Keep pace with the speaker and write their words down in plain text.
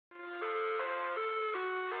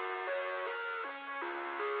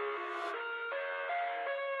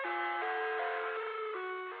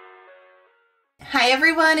Hi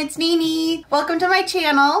everyone, it's Nini. Welcome to my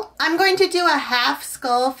channel. I'm going to do a half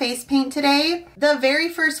skull face paint today. The very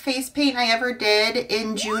first face paint I ever did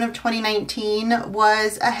in June of 2019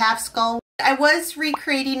 was a half skull. I was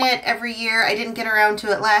recreating it every year. I didn't get around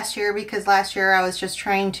to it last year because last year I was just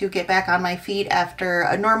trying to get back on my feet after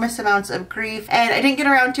enormous amounts of grief, and I didn't get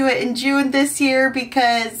around to it in June this year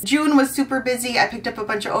because June was super busy. I picked up a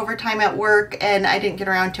bunch of overtime at work and I didn't get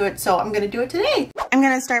around to it, so I'm gonna do it today. I'm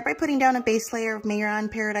gonna start by putting down a base layer of Mehron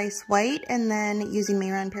Paradise White and then using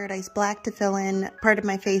Mehron Paradise Black to fill in part of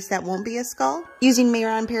my face that won't be a skull. Using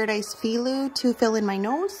Mehron Paradise Phyllo to fill in my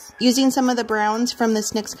nose. Using some of the browns from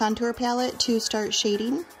this NYX contour palette to start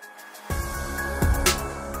shading.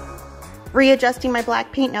 Readjusting my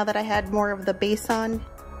black paint now that I had more of the base on.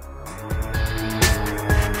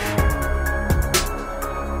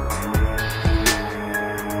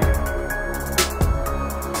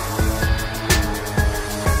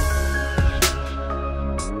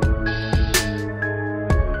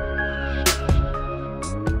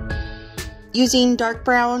 Using dark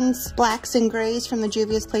browns, blacks, and grays from the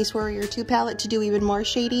Juvia's Place Warrior 2 palette to do even more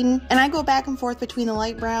shading. And I go back and forth between the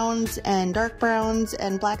light browns and dark browns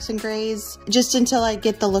and blacks and grays just until I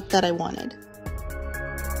get the look that I wanted.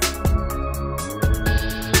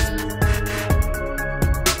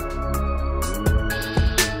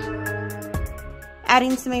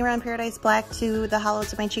 Adding some Mehron Paradise Black to the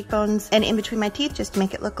hollows of my cheekbones and in between my teeth just to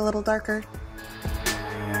make it look a little darker.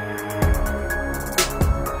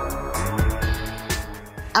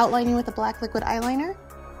 Outlining with a black liquid eyeliner.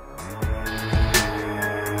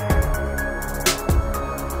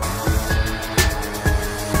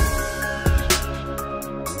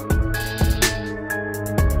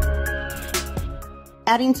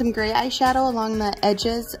 Adding some gray eyeshadow along the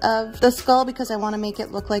edges of the skull because I want to make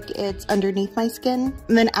it look like it's underneath my skin.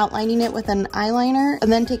 And then outlining it with an eyeliner and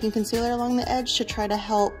then taking concealer along the edge to try to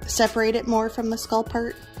help separate it more from the skull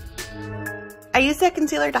part. I used that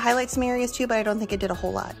concealer to highlight some areas too, but I don't think it did a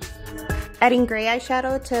whole lot. Adding gray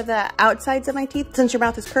eyeshadow to the outsides of my teeth. Since your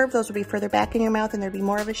mouth is curved, those will be further back in your mouth and there'd be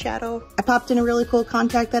more of a shadow. I popped in a really cool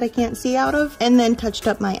contact that I can't see out of and then touched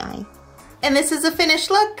up my eye. And this is a finished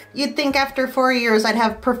look. You'd think after 4 years I'd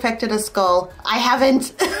have perfected a skull. I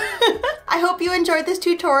haven't. I hope you enjoyed this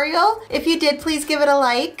tutorial. If you did, please give it a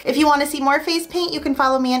like. If you want to see more face paint, you can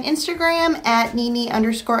follow me on Instagram at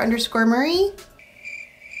Nini__Marie.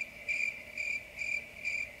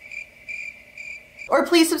 Or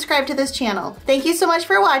please subscribe to this channel. Thank you so much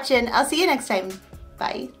for watching. I'll see you next time.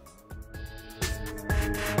 Bye.